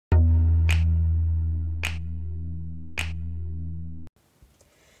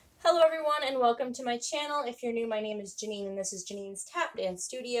Hello everyone and welcome to my channel. If you're new, my name is Janine and this is Janine's Tap Dance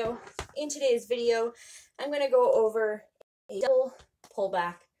Studio. In today's video, I'm going to go over a double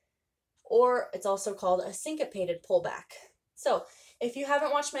pullback, or it's also called a syncopated pullback. So if you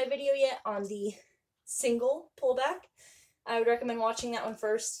haven't watched my video yet on the single pullback, I would recommend watching that one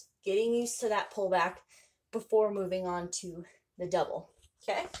first, getting used to that pullback before moving on to the double.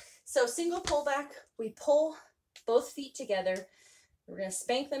 Okay, so single pullback, we pull both feet together. We're going to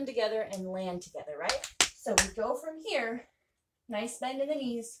spank them together and land together, right? So we go from here, nice bend in the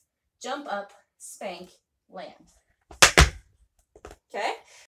knees, jump up, spank, land. Okay?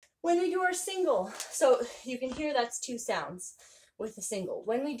 When we do our single, so you can hear that's two sounds with a single.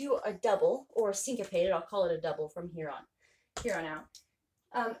 When we do a double or syncopated, I'll call it a double from here on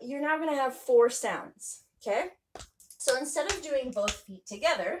out, you're now going to have four sounds, okay? So instead of doing both feet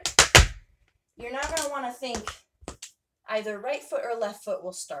together, you're now going to want to think either right foot or left foot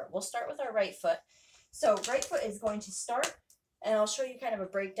will start. We'll start with our right foot. So right foot is going to start, and I'll show you kind of a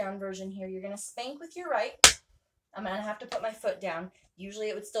breakdown version here. You're going to spank with your right. I'm going to have to put my foot down. Usually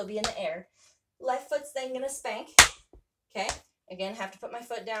it would still be in the air. Left foot's then going to spank. Okay, again, have to put my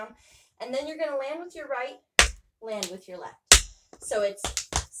foot down. And then you're going to land with your right, land with your left. So it's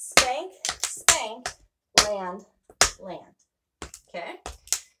spank, spank, land, land. Okay,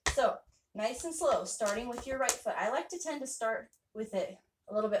 so nice and slow, starting with your right foot. I like to tend to start with it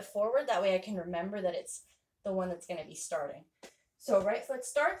a little bit forward. That way I can remember that it's the one that's going to be starting. So right foot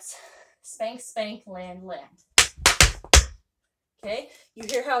starts, spank, spank, land, land. Okay, you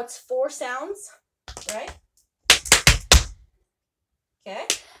hear how it's four sounds, right? Okay,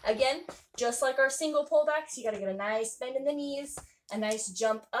 again, just like our single pullbacks, you got to get a nice bend in the knees, a nice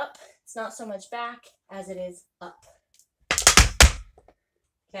jump up. It's not so much back as it is up.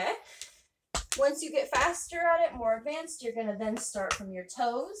 Okay. Once you get faster at it, more advanced, you're going to then start from your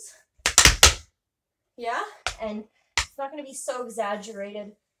toes. Yeah, and it's not going to be so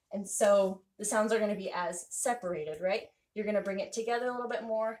exaggerated, and so the sounds are going to be as separated, right? You're going to bring it together a little bit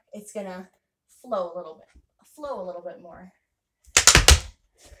more. It's going to flow a little bit more.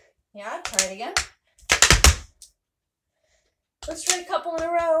 Yeah, try it again. Let's try a couple in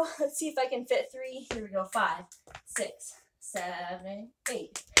a row. Let's see if I can fit three. Here we go. 5, 6, 7,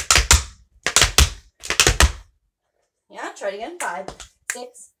 8. Yeah, try it again. 5,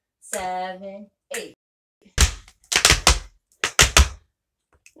 6, 7, 8.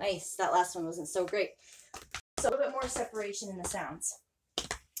 Nice. That last one wasn't so great. So a little bit more separation in the sounds.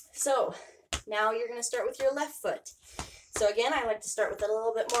 So now you're going to start with your left foot. So again, I like to start with it a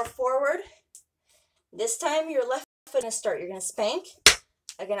little bit more forward. This time your left foot is going to start. You're going to spank.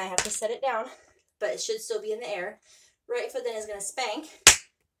 Again, I have to set it down, but it should still be in the air. Right foot then is going to spank.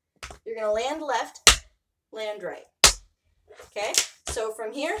 You're going to land left, land right. Okay, so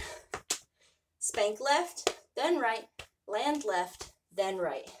from here, spank left, then right, land left, then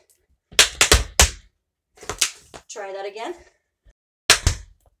right. Try that again.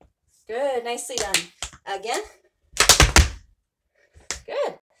 Good, nicely done. Again.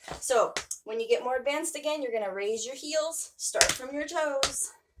 Good. So when you get more advanced again, you're going to raise your heels, start from your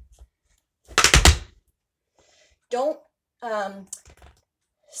toes.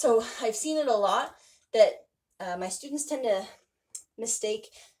 So I've seen it a lot that my students tend to mistake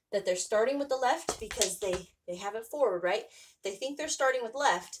that they're starting with the left because they have it forward, right? They think they're starting with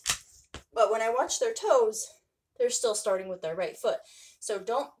left, but when I watch their toes, they're still starting with their right foot. So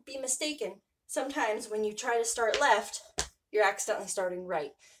don't be mistaken. Sometimes when you try to start left, you're accidentally starting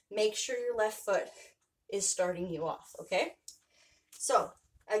right. Make sure your left foot is starting you off, okay? So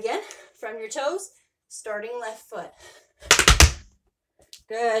again, from your toes, starting left foot.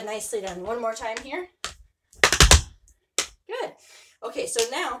 Good, nicely done. One more time here. Good. Okay, so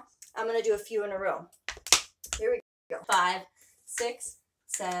now I'm going to do a few in a row. Here we go. 5, 6,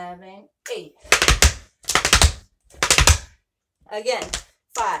 7, 8. Again,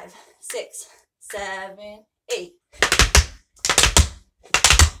 5, 6, 7, 8.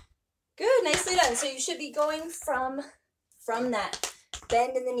 Good, nicely done. So you should be going from that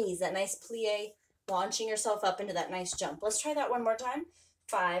bend in the knees, that nice plie, launching yourself up into that nice jump. Let's try that one more time.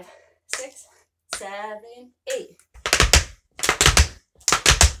 5, 6, 7, 8.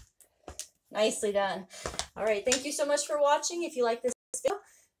 Nicely done. All right, thank you so much for watching. If you like this video,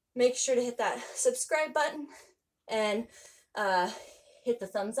 make sure to hit that subscribe button and hit the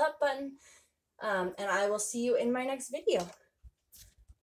thumbs up button. And I will see you in my next video.